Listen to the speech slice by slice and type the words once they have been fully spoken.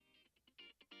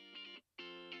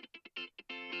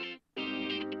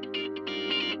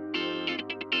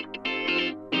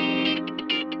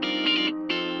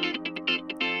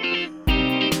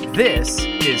This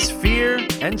is Fear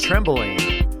and Trembling,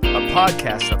 a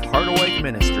podcast of Heart Awake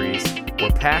Ministries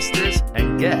where pastors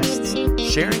and guests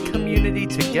sharing community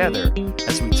together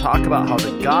as we talk about how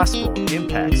the gospel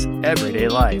impacts everyday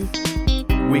life.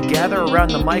 We gather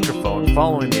around the microphone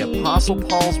following the Apostle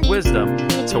Paul's wisdom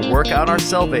to work out our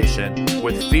salvation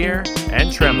with fear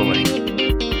and trembling.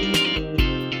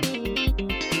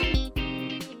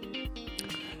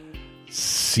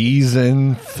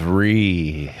 Season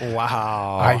 3.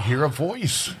 Wow. I hear a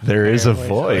voice. There is a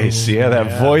voice. Yeah,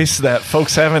 that voice that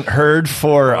folks haven't heard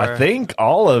for, I think,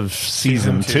 all of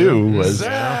season 2 was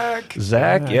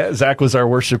Zach. Yeah, Zach was our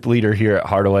worship leader here at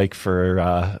Heart Awake for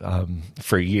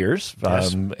years.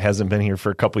 Yes. Hasn't been here for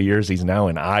a couple of years. He's now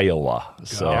in Iowa.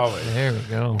 So There we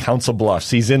go. Council Bluffs.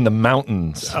 He's in the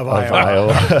mountains of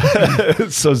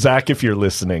Iowa. So Zach, if you're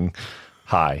listening,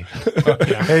 hi.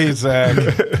 Hey, Zach.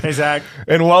 Hey, Zach.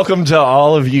 And welcome to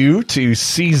all of you to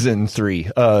Season 3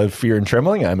 of Fear and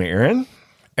Trembling. I'm Aaron.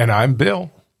 And I'm Bill.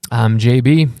 I'm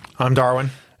JB. I'm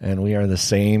Darwin. And we are the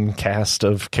same cast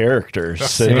of characters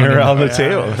sitting around the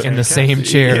table. In the same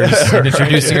chairs and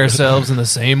introducing ourselves in the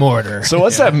same order. So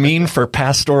what's that mean for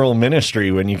pastoral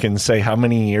ministry when you can say how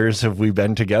many years have we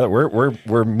been together?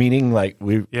 We're meeting like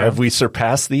have we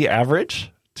surpassed the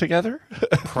average together?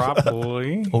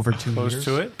 Probably. Over 2 Close years.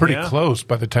 to it. Pretty Yeah. close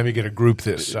by the time you get a group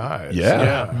this size.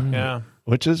 Yeah.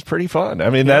 Which is pretty fun. I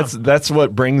mean, that's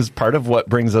what brings part of what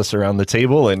brings us around the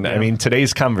table. And I mean,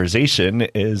 today's conversation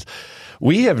is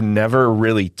we have never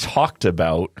really talked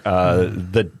about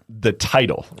the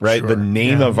title, right? Sure. The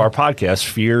name of our podcast,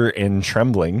 Fear and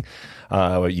Trembling.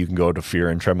 You can go to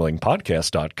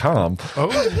fearandtremblingpodcast.com.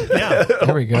 Oh, yeah.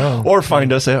 There we go. Or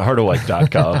find us at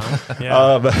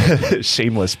heartawake.com.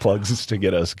 Shameless plugs to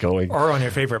get us going. Or on your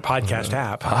favorite podcast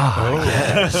app.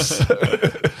 Yes.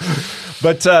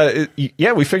 But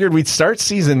we figured we'd start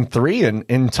season 3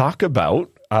 and talk about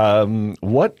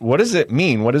what does it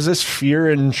mean? What is this fear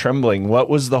and trembling? What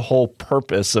was the whole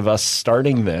purpose of us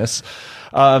starting this?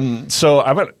 So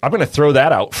I'm going to throw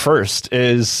that out first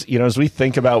is, as we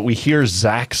think about, we hear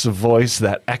Zach's voice,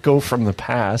 that echo from the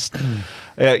past,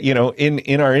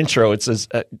 in our intro, it says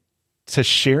to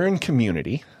share in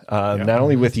community, not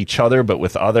only with each other, but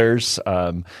with others.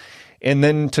 And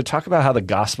then to talk about how the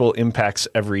gospel impacts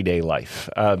everyday life.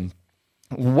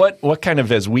 What kind of,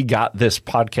 as we got this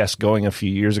podcast going a few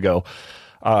years ago,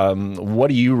 what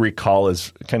do you recall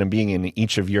as kind of being in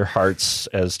each of your hearts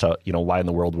as to, why in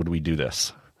the world would we do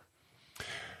this?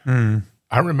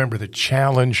 I remember the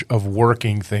challenge of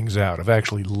working things out, of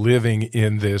actually living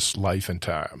in this life and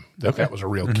time. That was a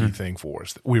real key thing for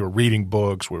us. We were reading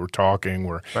books, we were talking,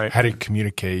 how to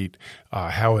communicate,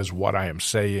 how is what I am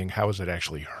saying, how is it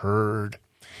actually heard?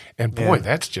 And boy,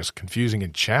 that's just confusing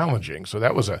and challenging. So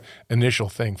that was an initial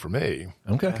thing for me.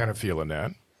 Okay. Kind of feeling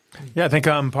that. Yeah, I think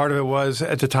part of it was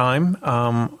at the time,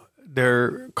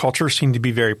 their culture seemed to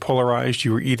be very polarized.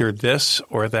 You were either this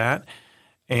or that,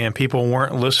 and people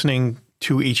weren't listening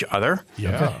to each other.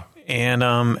 Yeah. Okay. And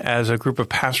as a group of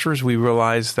pastors, we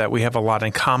realized that we have a lot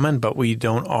in common, but we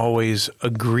don't always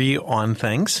agree on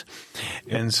things.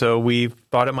 And so we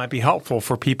thought it might be helpful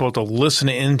for people to listen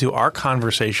into our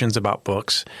conversations about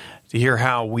books, to hear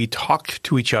how we talked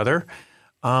to each other,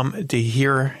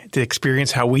 to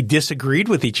experience how we disagreed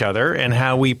with each other and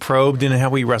how we probed and how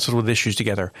we wrestled with issues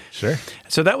together. Sure.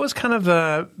 So that was kind of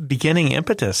the beginning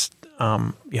impetus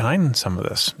behind some of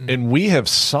this. And we have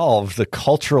solved the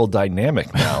cultural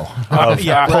dynamic now of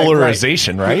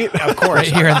polarization, right? Of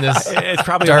course. Right here in this It's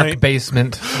probably dark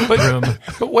basement room.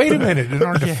 But wait a minute, in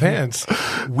our defense,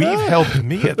 we've helped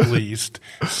me at least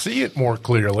see it more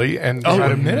clearly and try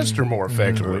to minister more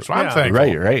effectively. So I'm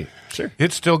thankful. Right. Sure.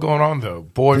 It's still going on, though.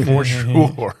 Boy, for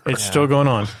sure. It's still going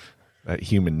on. That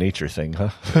human nature thing, huh?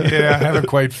 Yeah, I haven't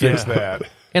quite fixed that.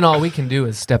 And all we can do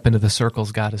is step into the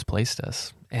circles God has placed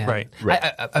us. And Right.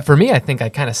 For me, I think I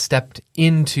kind of stepped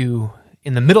in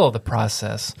the middle of the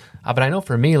process. But I know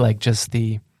for me, like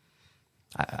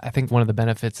I think one of the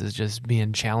benefits is just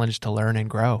being challenged to learn and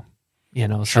grow.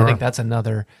 So I think that's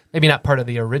another, maybe not part of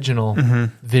the original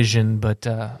vision, but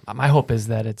my hope is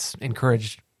that it's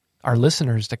encouraged our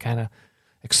listeners to kind of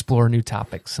explore new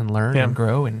topics and learn and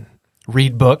grow and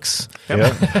read books.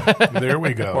 Yep. There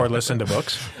we go. Or listen to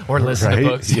books. Or listen to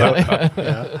books.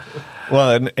 Yeah.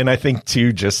 Well, and I think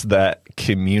too, just that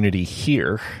community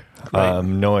here,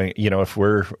 knowing, if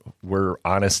we're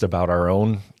honest about our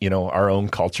own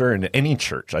culture, and any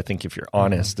church, I think if you're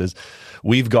honest, is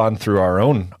we've gone through our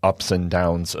own ups and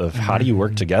downs of how do you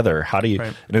work together? How do you,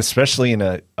 and especially in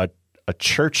a a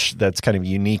church that's kind of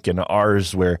unique in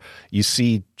ours, where you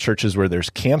see churches where there's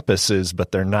campuses,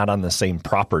 but they're not on the same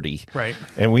property. Right.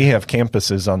 And we have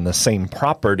campuses on the same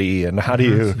property. And how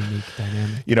do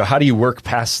how do you work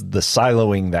past the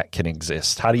siloing that can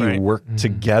exist? How do you work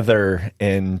together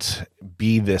and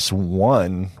be this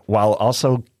one while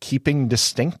also keeping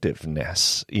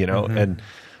distinctiveness, And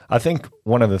I think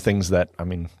one of the things that,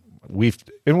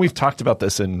 we've talked about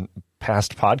this in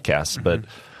past podcasts, but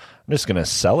I'm just going to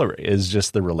accelerate, is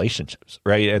just the relationships,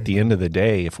 right? At the end of the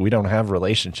day, if we don't have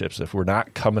relationships, if we're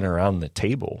not coming around the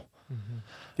table,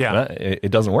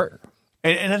 it doesn't work.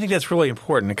 And I think that's really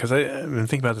important, because I've been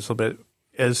thinking about this a little bit.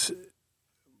 As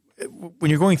when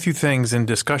you're going through things and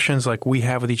discussions like we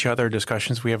have with each other,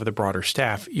 discussions we have with the broader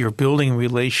staff, you're building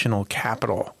relational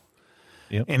capital.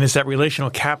 Yep. And it's that relational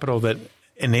capital that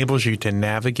enables you to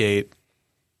navigate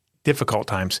difficult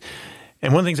times.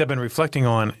 And one of the things I've been reflecting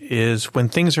on is when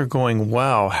things are going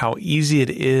well, how easy it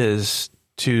is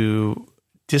to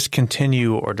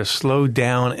discontinue or to slow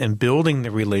down in building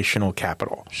the relational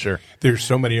capital. Sure. There's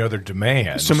so many other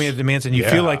demands. And you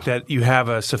feel like that you have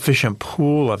a sufficient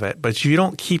pool of it, but if you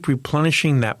don't keep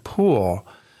replenishing that pool,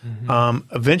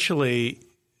 eventually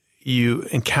you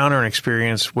encounter an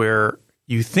experience where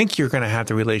you think you're going to have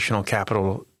the relational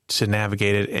capital to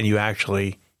navigate it, and you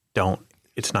actually don't.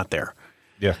 It's not there.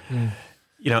 Yeah.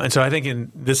 And so I think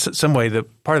in some way, the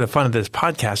part of the fun of this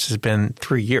podcast has been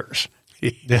 3 years.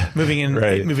 Moving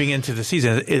into the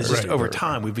season is just over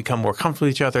time we've become more comfortable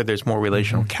with each other. There's more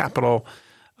relational capital,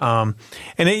 and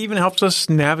it even helps us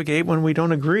navigate when we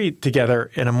don't agree together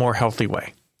in a more healthy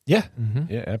way. Yeah,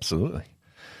 yeah, absolutely.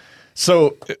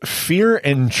 So, fear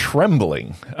and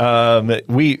trembling.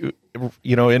 We,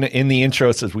 in the intro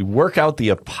it says we work out the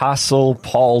Apostle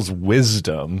Paul's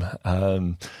wisdom.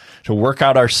 To work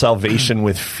out our salvation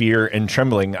with fear and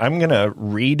trembling. I'm going to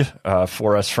read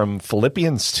for us from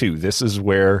Philippians 2. This is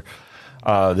where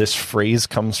this phrase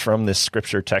comes from, this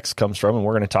scripture text comes from, and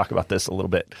we're going to talk about this a little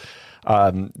bit.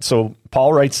 So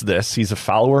Paul writes this. He's a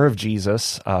follower of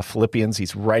Jesus. Philippians,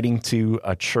 he's writing to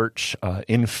a church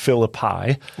in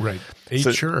Philippi. Right.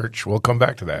 Church. We'll come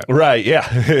back to that. Right,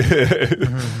 yeah.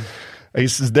 He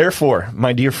says, therefore,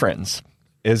 my dear friends,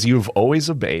 as you have always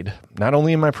obeyed, not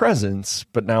only in my presence,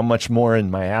 but now much more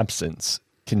in my absence,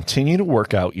 continue to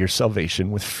work out your salvation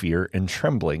with fear and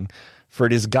trembling, for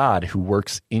it is God who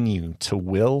works in you to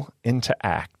will and to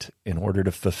act in order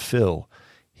to fulfill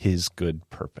his good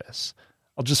purpose.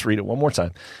 I'll just read it one more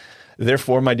time.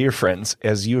 Therefore, my dear friends,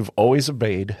 as you have always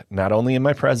obeyed, not only in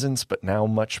my presence, but now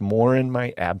much more in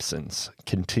my absence,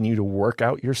 continue to work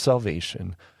out your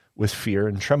salvation with fear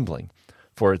and trembling.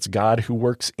 For it's God who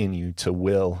works in you to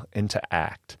will and to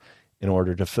act in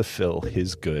order to fulfill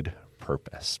his good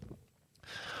purpose.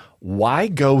 Why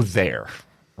go there,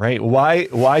 right?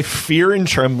 Why fear and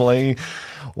trembling?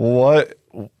 Why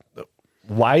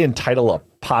entitle a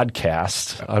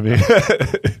podcast? I mean,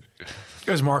 it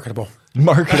was marketable.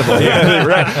 Yeah,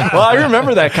 right. Well, I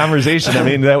remember that conversation. I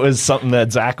mean, that was something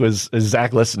that Zach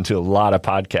listened to a lot of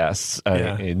podcasts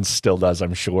and still does,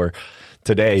 I'm sure,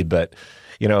 today. But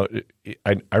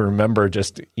I remember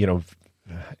just,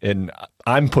 and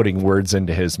I'm putting words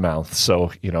into his mouth.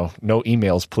 So, no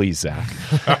emails, please, Zach.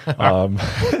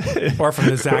 Or from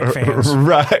the Zach fans.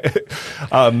 Right.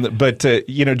 But,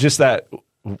 just that,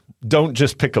 don't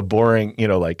just pick a boring,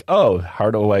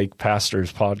 Heart Awake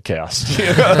Pastors podcast.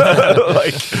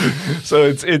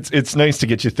 So it's nice to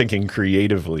get you thinking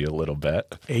creatively a little bit.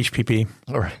 HPP.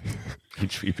 All right.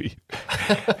 HPP.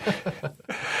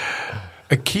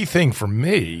 A key thing for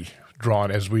me,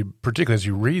 Drawn, particularly as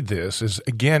you read this, is,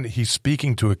 again, he's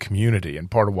speaking to a community,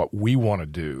 and part of what we want to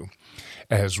do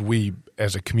as we,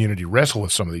 as a community, wrestle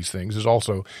with some of these things is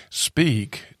also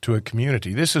speak to a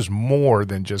community. This is more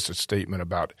than just a statement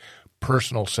about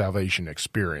personal salvation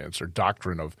experience or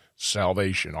doctrine of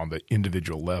salvation on the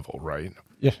individual level, right?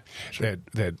 Yeah. Sure.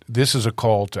 That this is a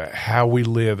call to how we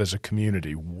live as a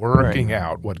community, working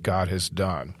out what God has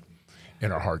done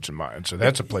in our hearts and minds. So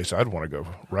that's a place I'd want to go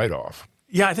right off.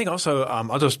 Yeah, I think also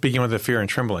I'll just begin with the fear and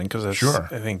trembling, because that's sure.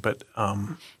 I think. But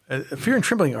fear and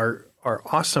trembling are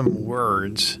awesome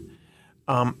words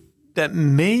that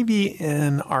maybe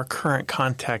in our current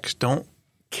context don't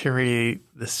carry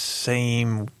the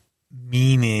same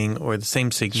meaning or the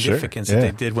same significance that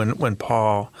they did when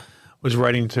Paul was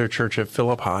writing to the church at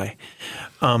Philippi.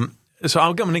 So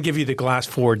I'm going to give you the glass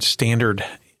forward standard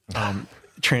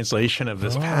translation of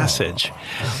this passage.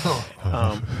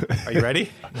 Are you ready?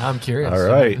 Now I'm curious. All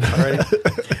right.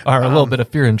 Or a little bit of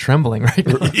fear and trembling right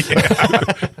now.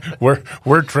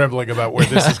 We're trembling about where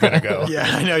this is going to go. Yeah,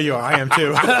 I know you are. I am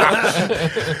too.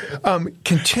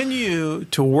 Continue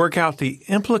to work out the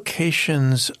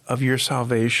implications of your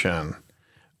salvation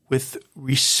with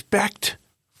respect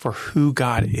for who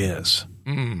God is.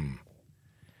 And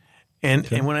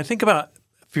when I think about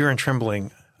fear and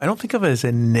trembling, I don't think of it as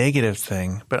a negative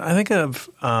thing, but I think of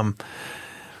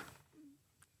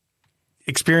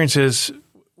experiences,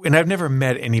 and I've never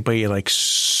met anybody like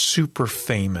super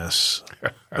famous.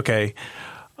 Okay.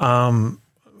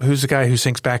 Who's the guy who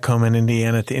sings Back Home in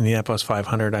Indiana at the Indianapolis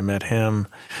 500? I met him.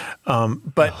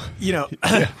 But, you know.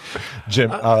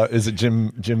 Jim, is it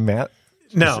Jim Matt?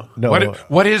 No. No.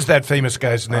 What is that famous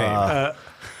guy's name?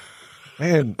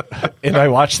 Man, and I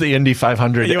watch the Indy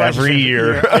 500 every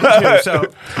year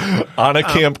So, on a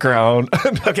campground.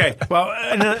 okay. Well,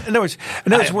 in other words,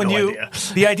 when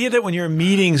the idea that when you're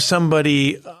meeting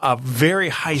somebody of very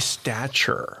high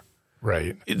stature,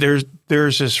 Right. there's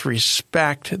this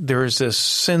respect, there's this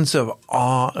sense of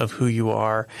awe of who you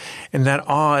are, and that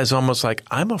awe is almost like,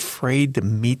 I'm afraid to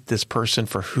meet this person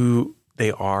for who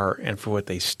they are and for what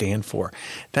they stand for.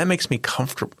 That makes me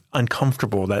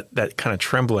uncomfortable, that kind of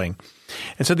trembling.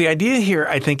 And so the idea here,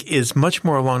 I think, is much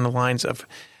more along the lines of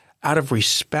out of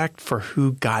respect for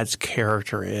who God's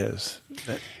character is.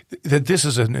 That this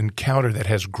is an encounter that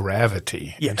has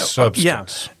gravity and substance. Yeah.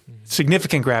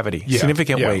 Significant gravity,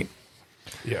 significant weight.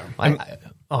 Yeah. I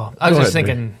was just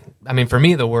thinking, I mean, for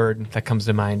me, the word that comes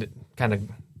to mind kind of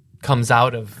comes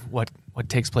out of what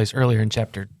takes place earlier in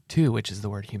chapter 2, which is the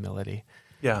word humility.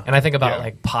 Yeah. And I think about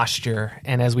like posture.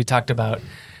 And as we talked about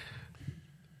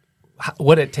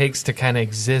what it takes to kind of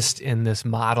exist in this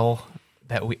model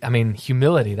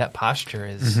humility, that posture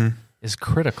is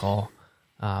critical.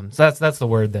 So that's the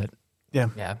word that,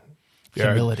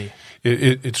 humility.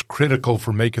 It's critical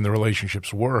for making the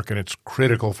relationships work, and it's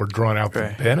critical for drawing out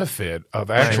the benefit of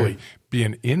actually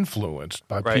being influenced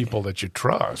by people that you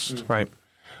trust. Right.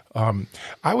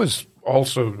 I was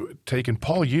also taken,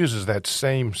 Paul uses that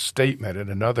same statement in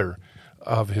another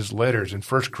of his letters in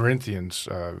 1 Corinthians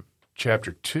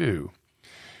chapter 2.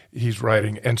 He's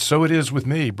writing, "And so it is with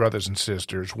me, brothers and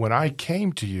sisters. When I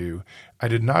came to you, I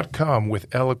did not come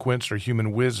with eloquence or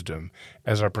human wisdom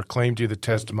as I proclaimed to you the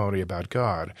testimony about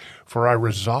God. For I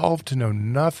resolved to know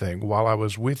nothing while I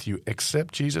was with you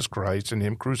except Jesus Christ and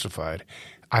him crucified.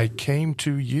 I came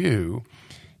to you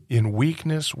in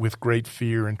weakness with great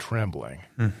fear and trembling."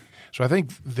 So I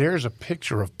think there's a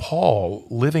picture of Paul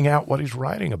living out what he's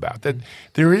writing about, that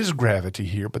there is gravity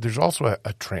here, but there's also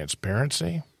a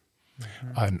transparency,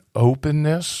 an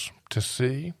openness to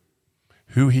see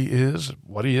who he is,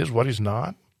 what he's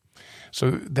not.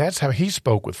 So that's how he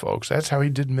spoke with folks. That's how he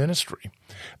did ministry.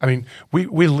 I mean,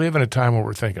 we live in a time where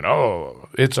we're thinking, oh,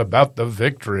 it's about the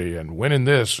victory and winning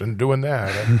this and doing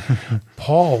that. And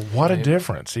Paul, what a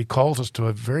difference. He calls us to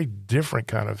a very different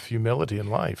kind of humility in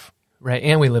life. Right.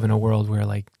 And we live in a world where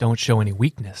like don't show any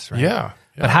weakness, right? Yeah.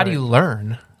 But how do you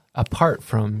learn apart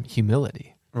from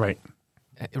humility? Right.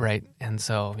 Right. And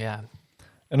so,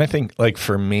 And I think, like,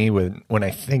 for me, when I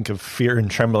think of fear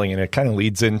and trembling, and it kind of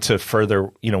leads into further,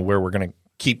 where we're going to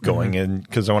keep going, and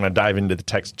because I want to dive into the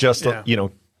text just, a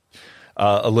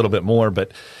little bit more,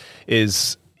 but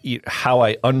is how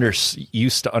I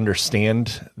used to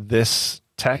understand this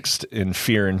text in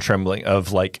fear and trembling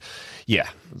of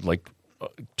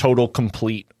total,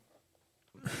 complete,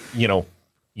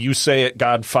 you say it,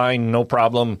 God, fine, no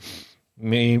problem,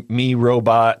 me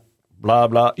robot, blah,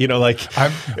 blah,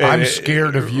 I'm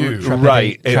scared of you.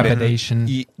 Right.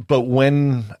 Trepidation. But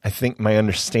when I think my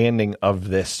understanding of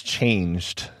this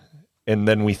changed, and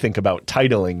then we think about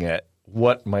titling it,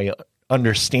 what my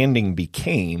understanding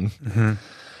became,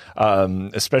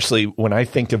 especially when I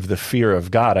think of the fear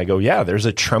of God, I go, there's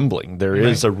a trembling. There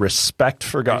is a respect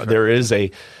for God. There is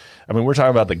we're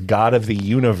talking about the God of the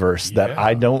universe that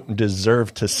I don't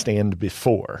deserve to stand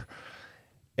before.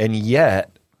 And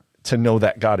yet, to know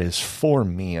that God is for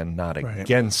me and not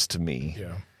against me,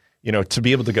 to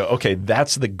be able to go, okay,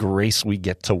 that's the grace we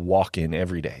get to walk in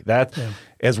every day.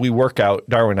 As we work out,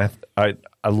 Darwin, I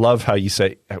love how you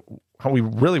say how we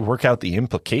really work out the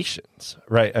implications,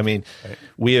 right? I mean,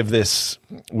 we have this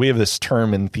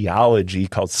term in theology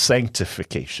called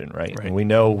sanctification, right? And we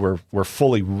know we're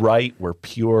fully right, we're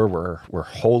pure, we're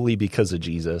holy because of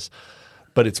Jesus,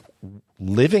 but it's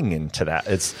living into that.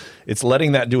 It's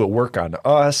letting that do a work on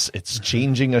us. It's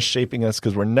changing us, shaping us,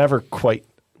 because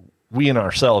we in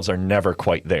ourselves are never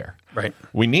quite there. Right.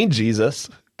 We need Jesus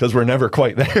because we're never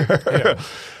quite there.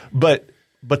 But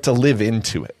but to live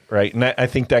into it, right? And I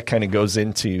think that kind of goes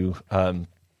into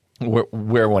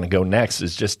where I want to go next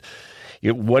is just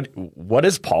what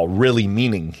is Paul really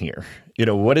meaning here?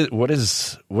 What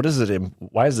is it?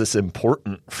 Why is this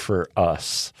important for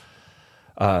us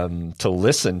to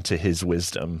listen to his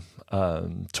wisdom,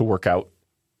 to work out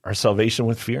our salvation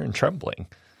with fear and trembling?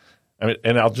 I mean,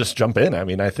 and I'll just jump in. I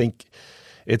mean, I think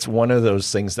it's one of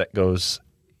those things that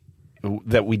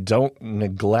we don't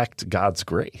neglect God's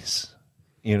grace.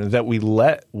 That we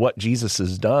let what Jesus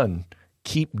has done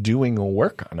keep doing a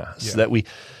work on us. That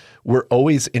we're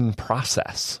always in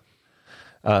process.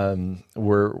 God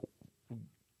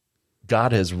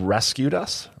has rescued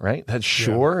us, right? That's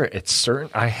sure. It's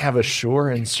certain. I have a sure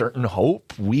and certain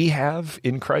hope. We have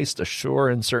in Christ a sure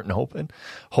and certain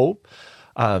hope.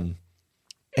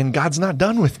 And God's not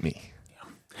done with me,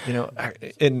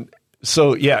 and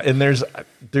so, and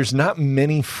there's not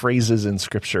many phrases in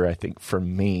Scripture, I think, for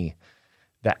me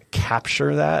that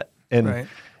capture that. And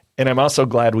I'm also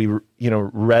glad we,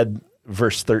 read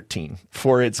verse 13.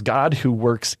 For it's God who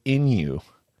works in you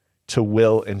to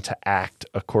will and to act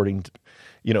according to,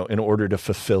 in order to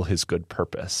fulfill his good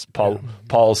purpose.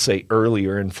 Paul say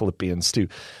earlier in Philippians 2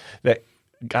 that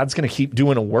God's going to keep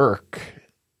doing a work.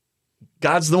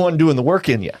 God's the one doing the work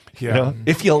in you.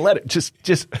 If you'll let it, just.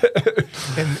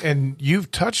 and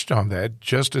you've touched on that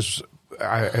just as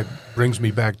it brings me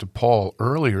back to Paul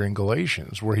earlier in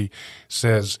Galatians, where he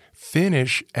says,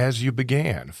 "Finish as you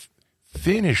began,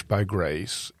 finish by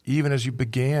grace, even as you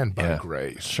began by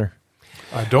grace." Sure.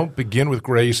 Don't begin with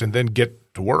grace and then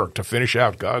get to work to finish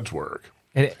out God's work.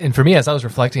 And for me, as I was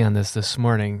reflecting on this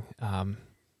morning,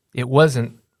 it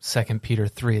wasn't 2 Peter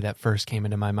 3 that first came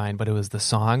into my mind, but it was the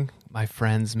song, "My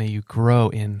friends, may you grow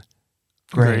in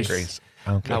grace."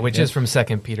 Okay. Which is from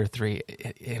 2 Peter 3,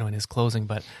 in his closing.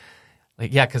 But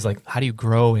because how do you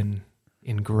grow in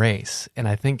grace? And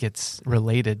I think it's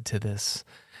related to this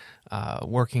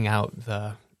working out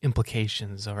the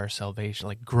implications of our salvation,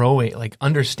 like growing, like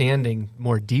understanding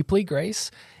more deeply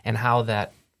grace and how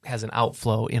that has an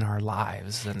outflow in our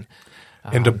lives. And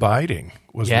abiding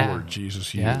was the word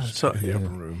Jesus used in the upper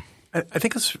room. I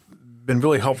think it's been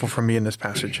really helpful for me in this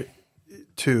passage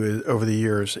too over the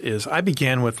years is I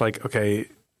began with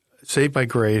saved by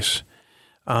grace.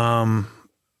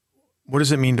 What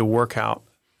does it mean to work out?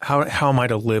 How am I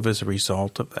to live as a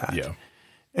result of that? Yeah.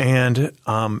 And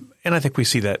I think we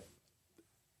see that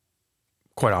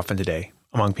quite often today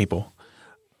among people.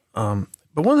 But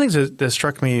one of the things that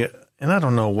struck me, and I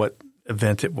don't know what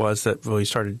event it was that really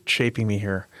started shaping me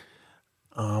here.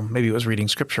 Maybe it was reading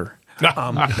Scripture.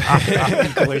 Wow.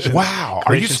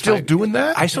 Are you still doing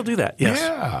that? I still do that, yes.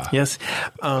 Yeah. Yes.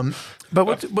 But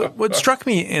what struck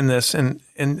me in this, and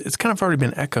it's kind of already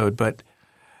been echoed, but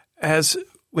as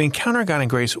we encounter God in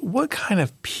grace, what kind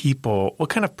of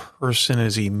person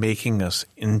is he making us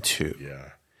into? Yeah.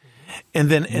 And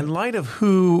then in light of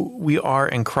who we are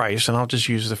in Christ, and I'll just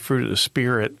use the fruit of the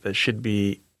Spirit that should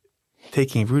be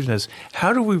taking root in us,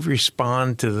 how do we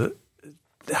respond to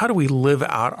how do we live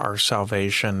out our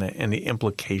salvation and the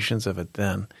implications of it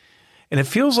then? And it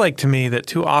feels like to me that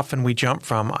too often we jump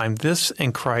from I'm this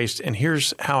in Christ and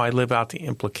here's how I live out the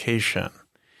implication.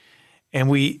 And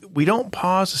we don't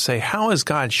pause to say, how is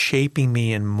God shaping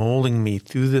me and molding me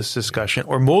through this discussion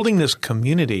or molding this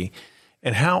community,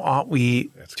 and how ought we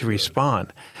to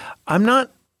respond? I'm not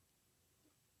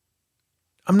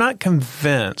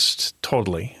convinced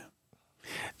totally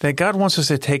that God wants us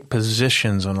to take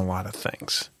positions on a lot of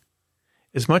things,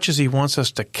 as much as he wants us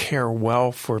to care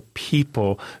well for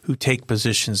people who take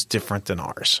positions different than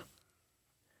ours.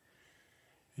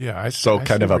 Yeah, so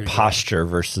kind of a posture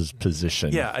versus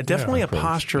position. Yeah, definitely a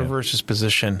posture versus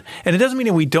position. And it doesn't mean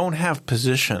that we don't have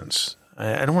positions.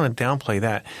 I don't want to downplay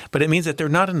that. But it means that they're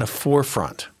not in the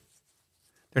forefront.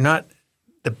 They're not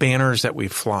the banners that we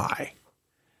fly.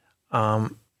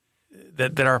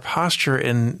 That our posture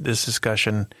in this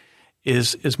discussion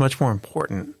is much more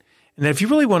important. And if you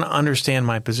really want to understand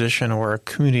my position or a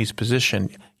community's position,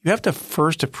 you have to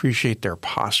first appreciate their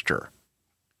posture.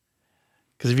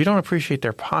 Because if you don't appreciate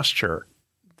their posture,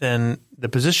 then the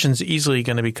position's easily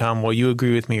going to become, well, you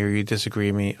agree with me or you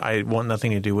disagree with me. I want nothing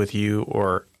to do with you,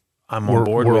 or I'm on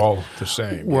board with. We're all the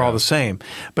same. We're all the same.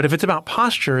 But if it's about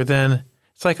posture, then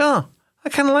it's like, oh, I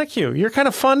kind of like you. You're kind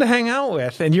of fun to hang out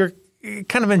with, and you're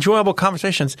kind of enjoyable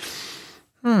conversations.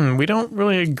 We don't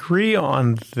really agree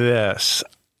on this.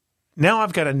 Now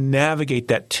I've got to navigate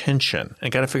that tension. I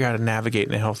got to figure out how to navigate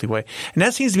in a healthy way. And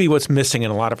that seems to be what's missing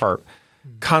in a lot of our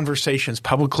conversations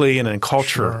publicly and in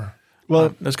culture. Sure.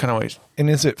 Well, those kind of ways. And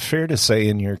is it fair to say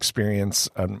in your experience,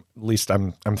 at least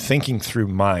I'm thinking through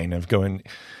mine, of going,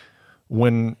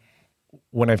 when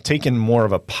when I've taken more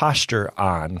of a posture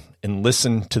on and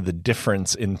listened to the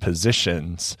difference in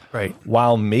positions, Right.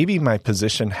 while maybe my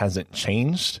position hasn't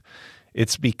changed,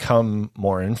 it's become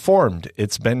more informed.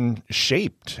 It's been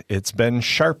shaped. It's been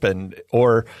sharpened,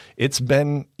 or it's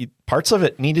been parts of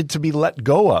it needed to be let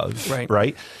go of.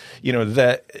 Right. You know,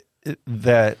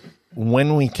 that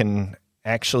when we can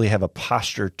actually have a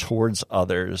posture towards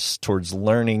others, towards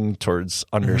learning, towards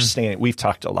understanding. We've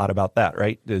talked a lot about that,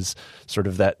 right? Is sort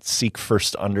of that seek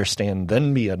first to understand,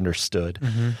 then be understood.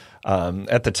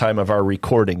 At the time of our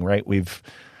recording, right? We've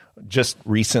just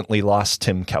recently lost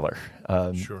Tim Keller.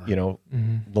 You know,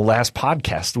 the last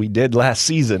podcast we did last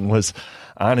season was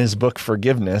on his book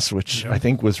Forgiveness, which I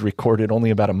think was recorded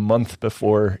only about a month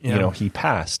before, you know, he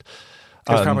passed.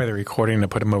 It was probably the recording that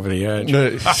put him over the edge.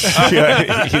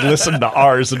 Yeah, he listened to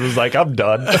ours and was like, I'm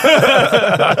done.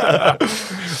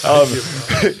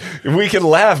 We can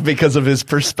laugh because of his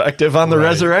perspective on the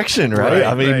resurrection, right?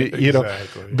 I mean, you know,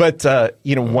 but,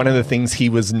 you know, one of the things he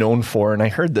was known for, and I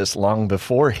heard this long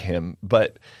before him,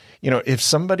 but, you know, if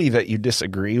somebody that you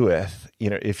disagree with,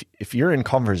 you know, if you're in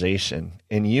conversation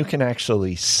and you can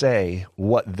actually say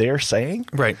what they're saying,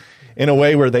 Right. in a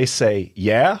way where they say,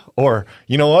 yeah, or,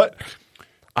 you know what?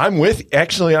 I'm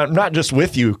not just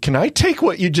with you. Can I take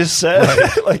what you just said?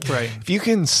 If you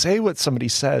can say what somebody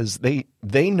says, they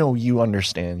know you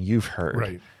understand, you've heard.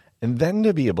 Right. And then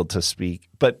to be able to speak.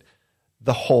 But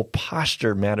the whole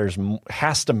posture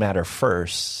has to matter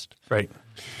first. Right.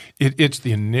 It's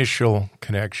the initial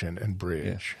connection and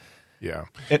bridge. Yeah.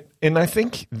 And I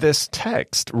think this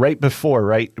text right before,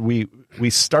 right, we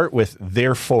start with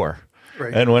therefore.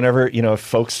 Right. And whenever, you know,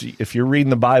 if you're reading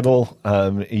the Bible,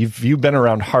 if you've been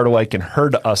around Hardawike and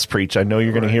heard us preach, I know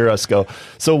you're going to hear us go,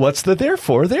 so what's the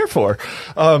therefore?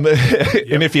 And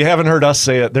if you haven't heard us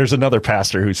say it, there's another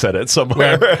pastor who said it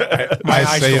somewhere.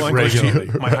 I say it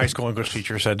regularly. My high school English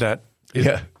teacher said that.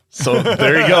 Yeah. So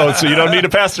there you go. So you don't need a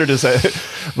pastor to say it.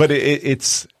 But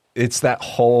it's that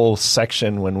whole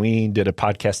section when we did a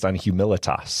podcast on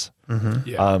Humilitas,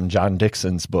 John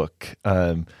Dixon's book.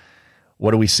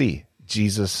 What do we see?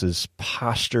 Jesus's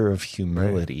posture of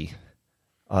humility.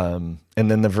 And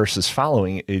then the verses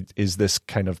following is this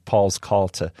kind of Paul's call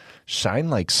to shine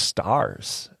like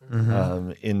stars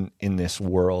in this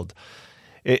world.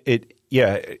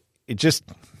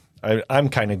 I'm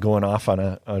kind of going off on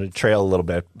a trail a little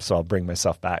bit, so I'll bring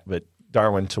myself back. But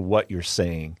Darwin, to what you're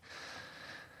saying,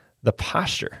 the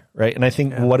posture, right? And I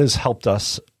think what has helped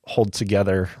us hold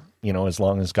together, you know, as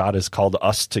long as God has called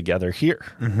us together here,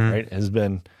 right, has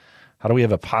been, how do we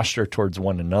have a posture towards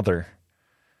one another?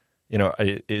 You know,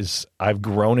 I've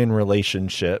grown in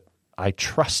relationship. I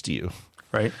trust you.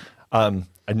 Right. I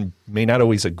may not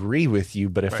always agree with you,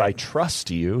 but if I trust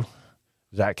you,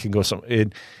 that can go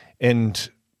and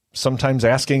sometimes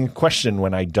asking a question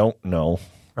when I don't know.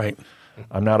 Right.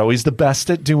 I'm not always the best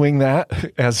at doing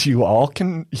that, as you all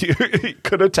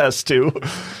could attest to.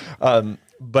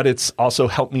 But it's also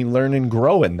helped me learn and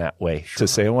grow in that way to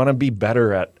say, I want to be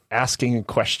better at asking a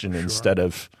question instead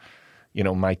of, you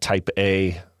know, my type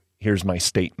A, here's my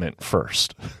statement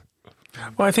first.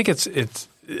 Well, I think it's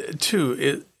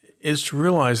to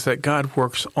realize that God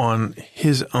works on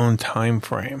his own time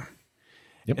frame.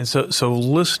 Yep. And so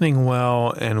listening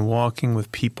well and walking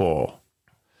with people,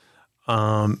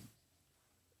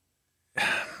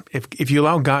 if you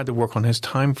allow God to work on his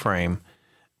time frame,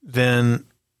 then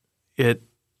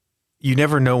you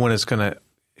never know when it's going to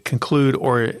conclude,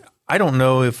 or I don't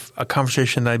know if a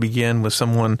conversation that I begin with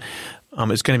someone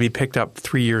is going to be picked up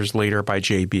 3 years later by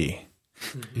JB.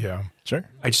 Yeah, sure.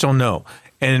 I just don't know.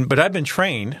 But I've been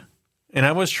trained, and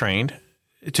I was trained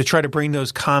to try to bring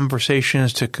those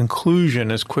conversations to conclusion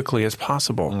as quickly as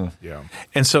possible. Yeah.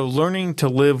 And so learning to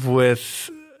live with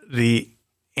the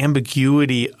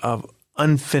ambiguity of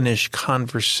unfinished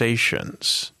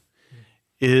conversations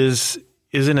is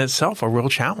in itself a real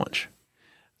challenge.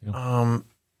 Yeah.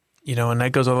 You know, and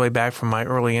that goes all the way back from my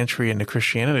early entry into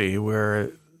Christianity,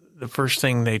 where the first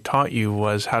thing they taught you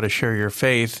was how to share your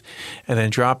faith, and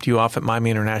then dropped you off at Miami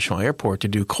International Airport to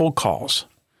do cold calls.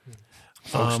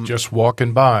 Folks just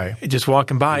walking by.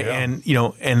 And you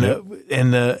know, and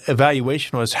the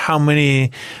evaluation was how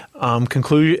many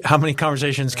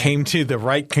conversations came to the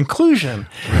right conclusion,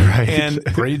 right? And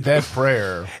prayed that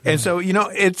prayer. And so, you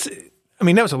know, that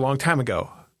was a long time ago,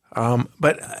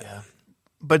 but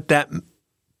that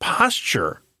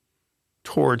posture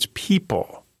towards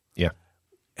people,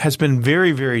 has been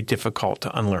very, very difficult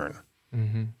to unlearn.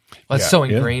 Mm-hmm. Well, it's so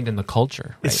ingrained in the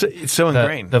culture. Right? It's so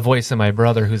ingrained. The voice of my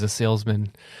brother, who's a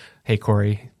salesman. Hey,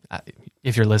 Corey,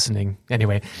 if you're listening,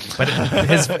 anyway. But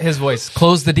his voice,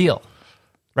 close the deal.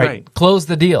 Right. Close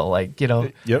the deal. Like,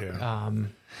 Yep. Yeah.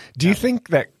 Do you think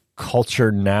that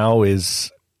culture now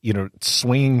is,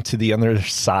 swinging to the other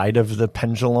side of the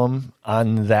pendulum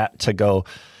on that to go,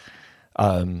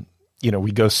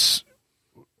 we go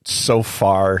so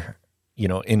far,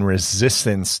 in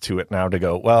resistance to it now to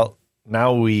go, well,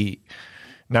 now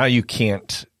you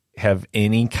can't have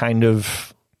any kind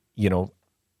of,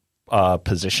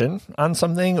 position on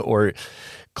something, or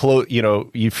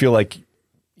you feel like,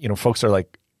 folks are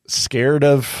like scared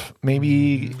of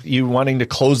maybe you wanting to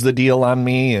close the deal on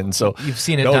me, and so you've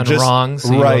seen it done wrong,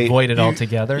 so you avoid it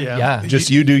altogether. Yeah. Just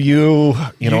you do you.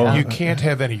 You can't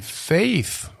have any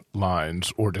faith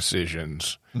lines or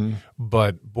decisions.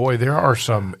 But boy, there are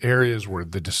some areas where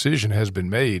the decision has been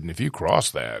made, and if you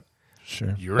cross that,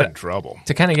 Sure. you're in trouble.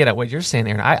 To kind of get at what you're saying,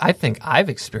 Aaron, I think I've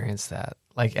experienced that,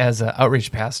 like as an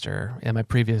outreach pastor in my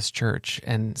previous church,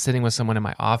 and sitting with someone in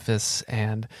my office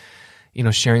and,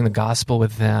 sharing the gospel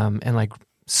with them, and like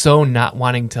so not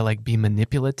wanting to like be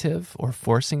manipulative or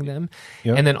forcing them.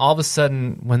 Yep. And then all of a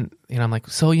sudden when, I'm like,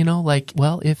 so,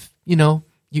 well, if,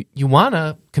 you want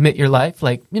to commit your life,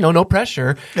 like, no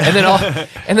pressure. And then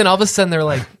all of a sudden they're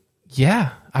like,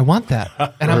 yeah, I want that.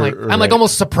 And I'm like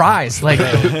almost surprised. Like,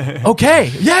 okay.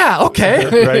 Yeah.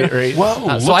 Okay. Right.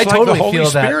 Well, So I totally feel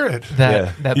Spirit.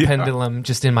 that pendulum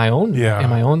just in my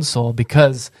own soul,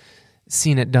 because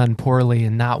seeing it done poorly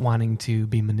and not wanting to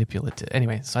be manipulative.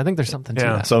 Anyway, so I think there's something to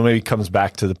that. So maybe it comes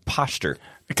back to the posture.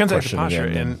 It comes back to question posture,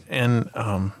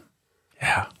 again,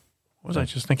 what was I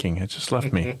just thinking? It just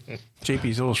left me.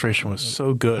 JP's illustration was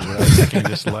so good. What I was thinking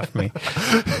just left me.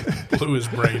 Blew his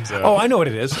brains out. Oh, I know what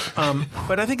it is.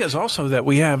 But I think it's also that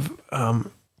we have,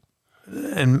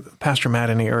 and Pastor Matt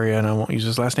in the area, and I won't use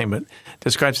his last name, but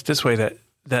describes it this way,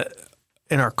 that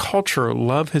in our culture,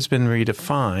 love has been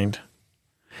redefined,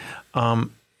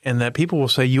 and that people will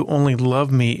say, you only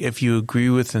love me if you agree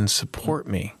with and support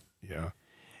me. Yeah.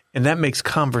 And that makes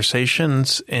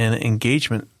conversations and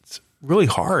engagements really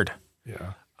hard.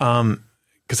 Yeah.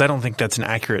 Because I don't think that's an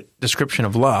accurate description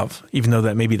of love, even though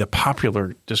that may be the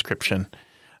popular description.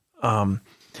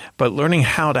 But learning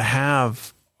how to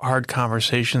have hard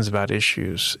conversations about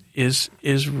issues is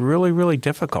really, really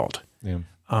difficult. Yeah.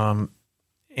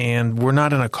 And we're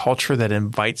not in a culture that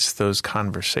invites those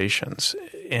conversations.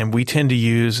 And we tend to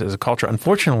use as a culture,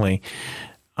 unfortunately,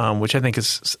 which I think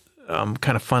is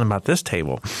kind of fun about this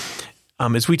table,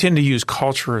 is we tend to use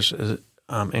cultures as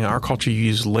in our culture, you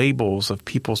use labels of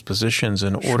people's positions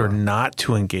in order not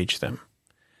to engage them.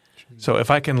 So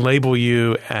if I can label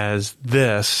you as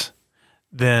this,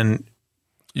 then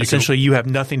essentially you have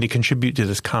nothing to contribute to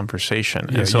this conversation.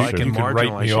 Yeah, and so I you can can marginalize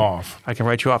write me you. off. I can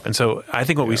write you off. And so I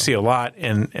think what we see a lot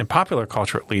in popular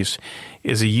culture, at least,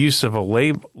 is a use of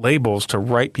labels to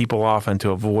write people off and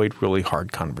to avoid really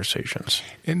hard conversations.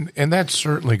 And that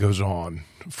certainly goes on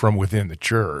from within the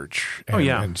church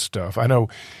and stuff. I know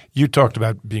you talked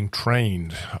about being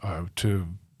trained to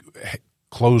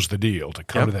close the deal, to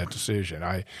come to that decision.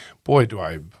 Do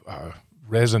I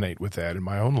resonate with that in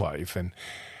my own life. And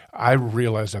I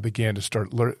realized I began to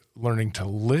start learning to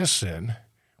listen,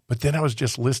 but then I was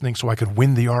just listening so I could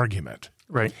win the argument.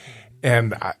 Right.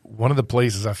 And one of the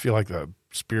places I feel like the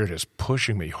Spirit is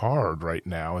pushing me hard right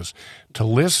now is to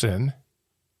listen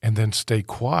and then stay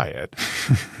quiet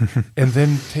and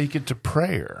then take it to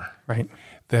prayer. Right.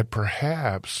 That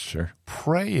perhaps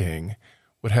praying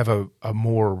would have a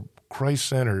more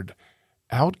Christ-centered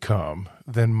outcome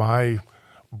than my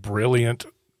brilliant,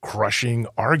 crushing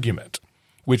argument,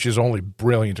 which is only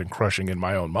brilliant and crushing in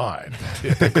my own mind,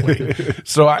 typically.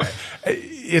 So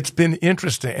it's been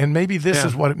interesting. And maybe this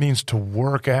is what it means to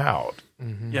work out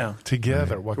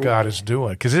together what God is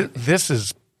doing. Because this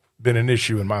has been an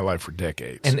issue in my life for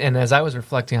decades. And as I was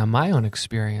reflecting on my own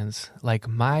experience, like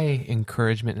my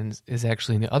encouragement is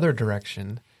actually in the other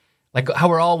direction, like how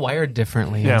we're all wired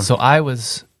differently. Yeah. And so I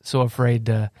was so afraid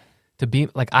to be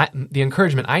like, the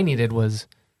encouragement I needed was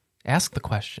ask the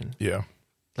question. Yeah.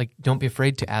 Like, don't be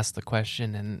afraid to ask the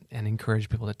question and encourage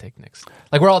people to take next.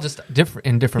 Like, we're all just different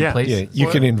in different places. Yeah,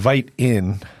 you can invite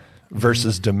in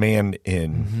versus demand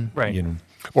in. Mm-hmm. Right. You know.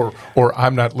 Or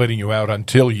I'm not letting you out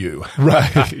until you.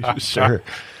 Right. Sure.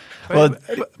 But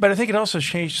I think it also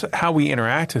changed how we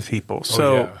interact with people.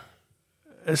 So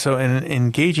in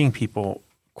engaging people,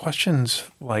 questions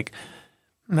like,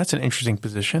 that's an interesting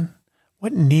position.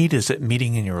 What need is it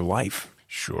meeting in your life?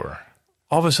 Sure.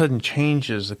 All of a sudden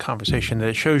changes the conversation. That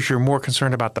it shows you're more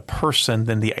concerned about the person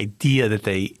than the idea that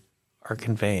they are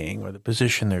conveying or the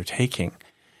position they're taking.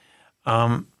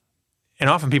 And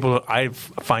often people I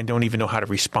find don't even know how to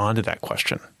respond to that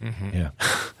question. Mm-hmm. Yeah.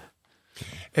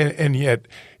 And yet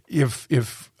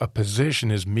if a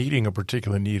position is meeting a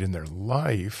particular need in their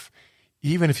life,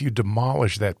 even if you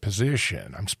demolish that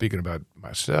position, I'm speaking about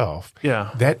myself,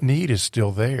 that need is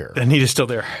still there. The need is still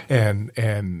there.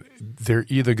 And they're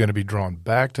either going to be drawn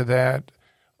back to that,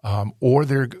 or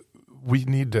we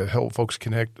need to help folks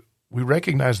connect. We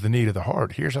recognize the need of the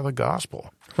heart. Here's how the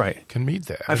gospel can meet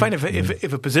that. I find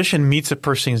if a position meets a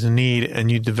person's need and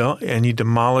you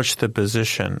demolish the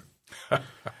position,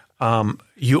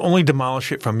 you only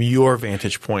demolish it from your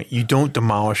vantage point. You don't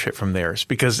demolish it from theirs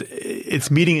because it's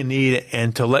meeting a need,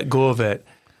 and to let go of it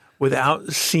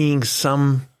without seeing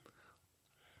some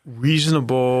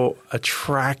reasonable,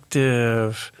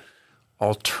 attractive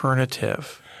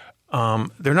alternative,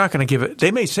 they're not going to give it.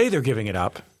 They may say they're giving it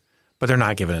up, but they're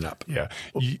not giving it up. Yeah.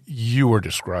 You are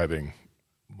describing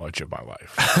much of my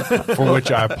life, for which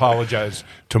I apologize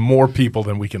to more people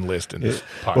than we can list in this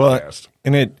podcast. Well,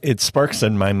 and it sparks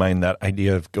in my mind that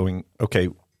idea of going, okay,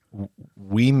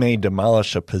 we may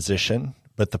demolish a position,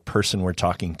 but the person we're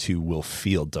talking to will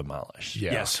feel demolished.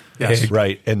 Yeah. Yes.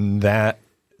 Right. And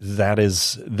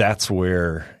that's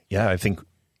where, I think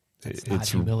It's not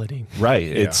humility. Right.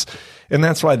 Yeah. And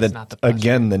that's why not the posture.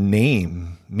 again, the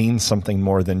name means something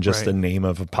more than just the name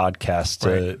of a podcast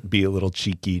to be a little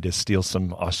cheeky, to steal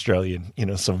some Australian,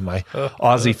 some of my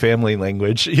Aussie family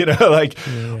language,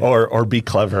 or be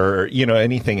clever, or,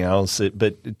 anything else.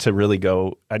 But to really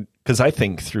go, because I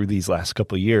think through these last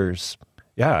couple of years,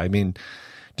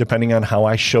 depending on how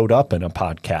I showed up in a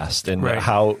podcast and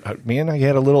how, man, I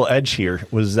had a little edge here,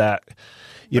 was that,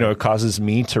 it causes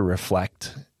me to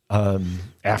reflect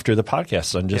after the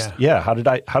podcast on just, how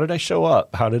did I show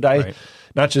up? How did I,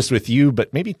 not just with you,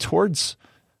 but maybe towards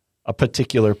a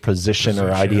particular position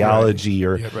or ideology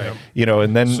or,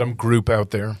 and then some group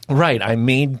out there. Right. I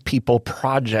made people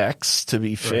projects to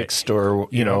be fixed or,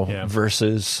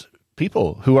 versus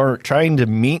people who are trying to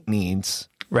meet needs.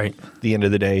 Right. At the end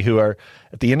of the day,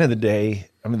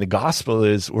 the gospel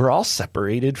is we're all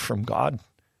separated from God,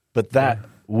 but that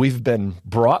we've been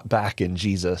brought back in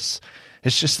Jesus.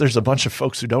 It's just there's a bunch of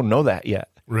folks who don't know that yet.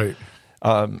 Right.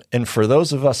 And for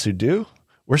those of us who do,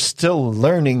 we're still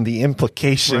learning the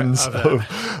implications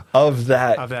of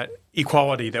that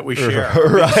equality that we share.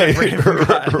 Right.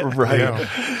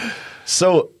 Yeah.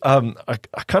 So I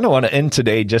kind of want to end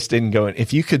today just in going,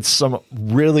 if you could sum up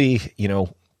really,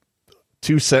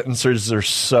 2 sentences or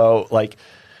so,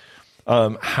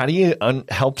 how do you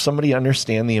help somebody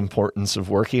understand the importance of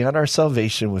working on our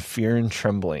salvation with fear and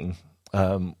trembling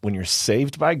when you're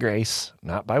saved by grace,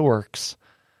 not by works,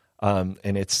 and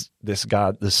it's this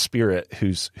God, the Spirit,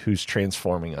 who's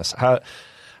transforming us? How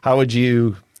would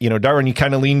you, Darwin, you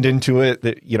kind of leaned into it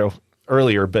that,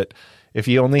 earlier, but if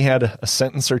you only had a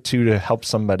sentence or two to help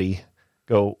somebody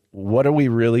go, what are we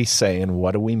really saying?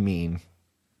 What do we mean?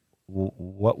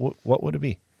 What would it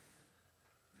be?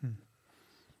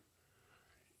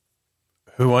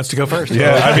 Who wants to go first?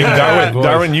 Yeah,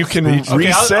 Darwin, you can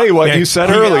re-say what you said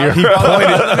earlier. He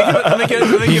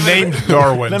pointed. He named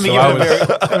Darwin. Let me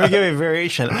give a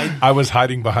variation. I was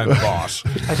hiding behind the boss.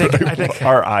 I think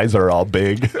our eyes are all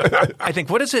big. I think,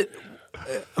 what is it?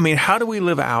 How do we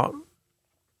live out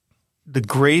the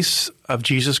grace of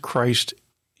Jesus Christ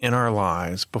in our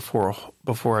lives before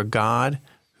a God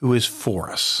who is for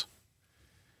us?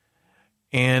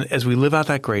 And as we live out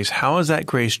that grace, how is that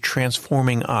grace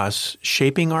transforming us,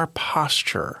 shaping our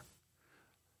posture,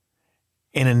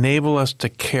 and enable us to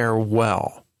care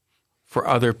well for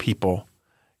other people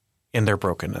in their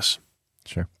brokenness?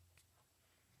 Sure.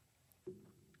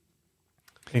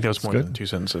 I think that was more than 2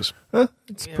 sentences.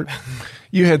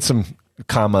 You had some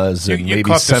commas and You maybe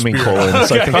caught the spirit.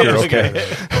 semicolons. I think you're okay.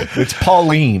 It's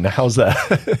Pauline. How's that?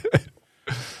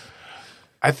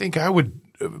 I think I would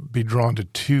be drawn to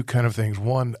 2 kind of things.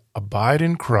 1, abide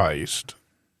in Christ,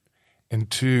 and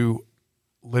 2,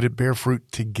 let it bear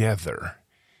fruit together.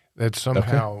 That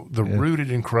somehow the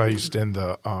rooted in Christ and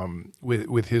the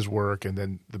with His work, and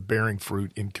then the bearing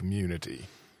fruit in community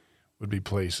would be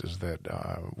places that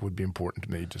would be important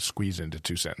to me to squeeze into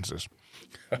 2 sentences.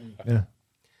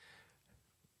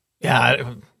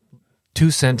 Yeah,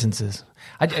 2 sentences.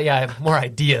 I have more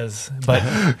ideas, but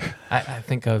I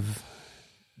think of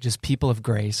just people of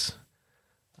grace,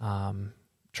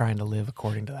 trying to live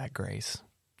according to that grace,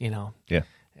 Yeah.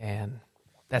 And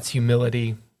that's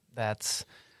humility. That's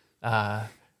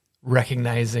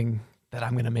recognizing that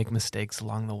I'm going to make mistakes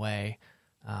along the way.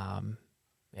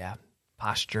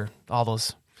 Posture, all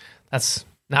those. That's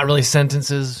not really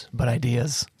sentences, but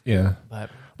ideas. Yeah.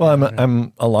 But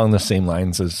I'm along the same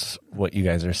lines as what you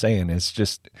guys are saying.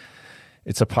 It's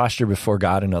a posture before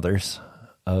God and others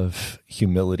of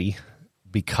humility,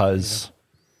 because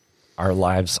our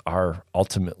lives are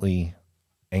ultimately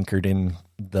anchored in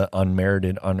the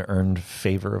unmerited, unearned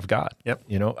favor of God. Yep.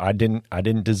 I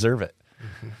didn't deserve it.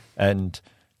 And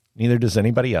neither does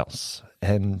anybody else.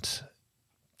 And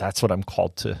that's what I'm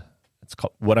called to.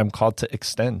 What I'm called to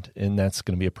extend, and that's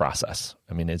going to be a process.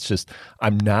 I mean, it's just,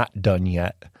 I'm not done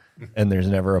yet, and there's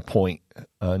never a point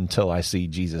until I see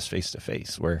Jesus face to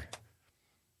face where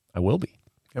I will be.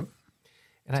 Yep.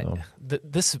 And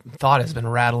this thought has been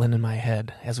rattling in my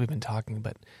head as we've been talking,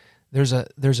 but there's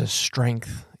a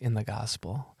strength in the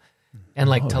gospel, and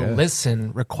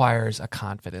listen requires a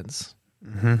confidence.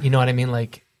 You know what I mean?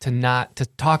 Like to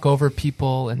talk over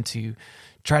people and to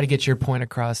try to get your point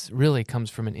across really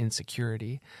comes from an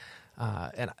insecurity.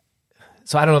 And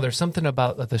so I don't know, there's something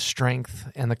about the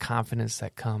strength and the confidence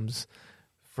that comes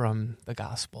from the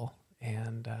gospel.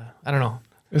 And I don't know.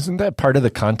 Isn't that part of the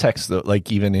context, though?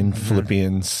 Like even in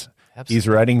Philippians, Absolutely. He's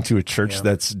writing to a church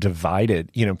that's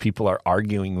divided. People are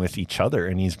arguing with each other,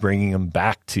 and he's bringing them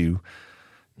back to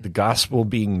the gospel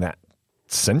being that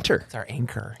center. It's our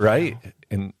anchor. Right?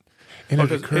 And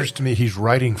it occurs to me he's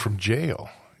writing from jail.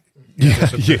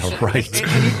 Right.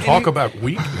 Talk about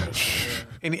weakness.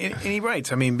 And he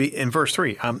writes, in verse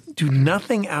 3, do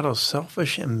nothing out of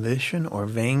selfish ambition or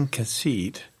vain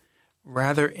conceit.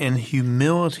 Rather, in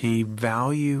humility,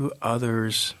 value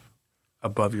others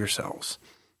above yourselves,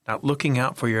 not looking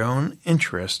out for your own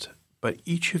interest, but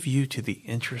each of you to the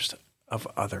interest of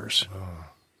others.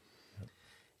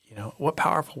 What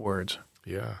powerful words.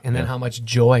 Yeah. And then how much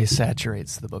joy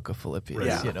saturates the book of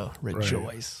Philippians. Yeah.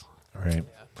 Rejoice. Right.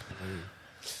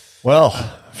 Well,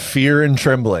 fear and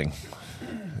trembling.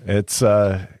 It's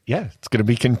it's going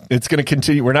to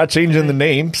continue. We're not changing the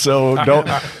name, so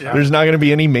there's not going to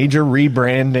be any major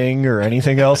rebranding or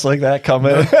anything else like that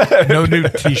coming. No new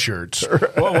T-shirts.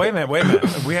 Well, wait a minute.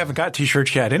 We haven't got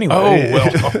T-shirts yet anyway. Oh,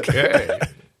 well, okay.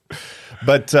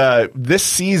 But this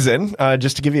season,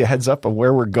 just to give you a heads up of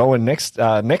where we're going next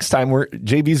time,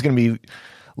 JB's going to be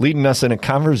leading us in a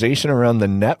conversation around the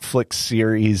Netflix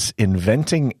series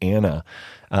Inventing Anna.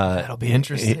 That'll be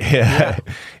interesting. Yeah.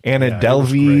 Anna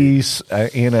Delvey,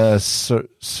 Anna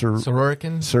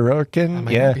Sorokin. Sorokin. I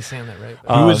might not be saying that right.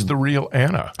 Who is the real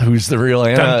Anna? Who's the real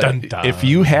Anna? Dun, dun, dun. If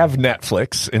you have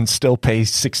Netflix and still pay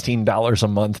 $16 a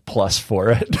month plus for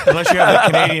it. Unless you have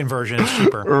the Canadian version, it's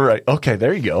cheaper. Right. Okay,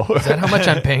 there you go. Is that how much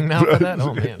I'm paying now for that?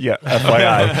 Oh, man. Yeah,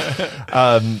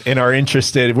 FYI. And are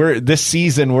interested. This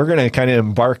season, we're going to kind of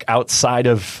embark outside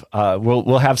of,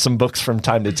 we'll have some books from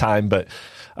time to time, but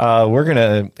we're going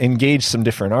to engage some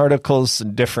different articles,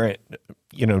 different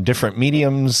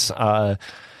mediums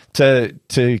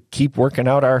to keep working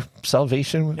out our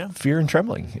salvation with fear and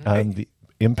trembling, the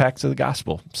impacts of the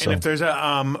gospel. So, and if there's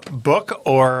a book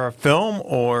or a film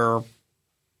or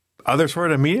other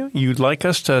sort of media you'd like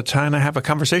us to kind of have a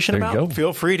conversation about,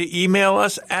 feel free to email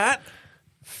us at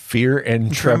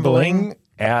fearandtrembling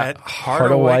at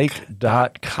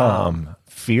heartofwyke.com.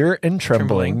 Fear and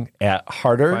trembling at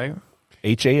Harder.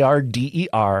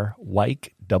 HARDER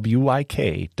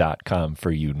WYK.com for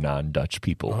you non-Dutch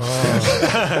people.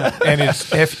 And it's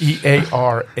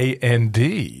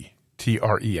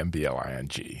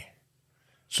FEARANDTREMBLING.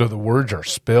 So the words are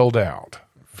spelled out.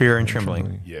 Fear and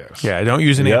trembling. Yes. Yeah, don't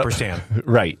use an ampersand.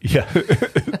 Right. Yeah.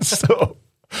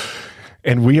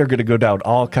 And we are going to go down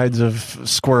all kinds of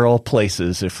squirrel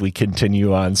places if we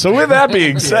continue on. So with that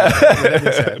being said,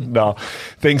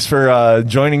 thanks for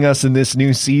joining us in this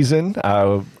new season.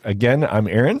 Again, I'm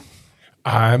Aaron.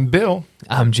 I'm Bill.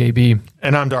 I'm JB.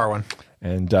 And I'm Darwin.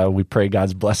 And we pray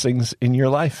God's blessings in your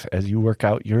life as you work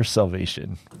out your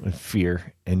salvation with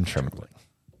fear and trembling.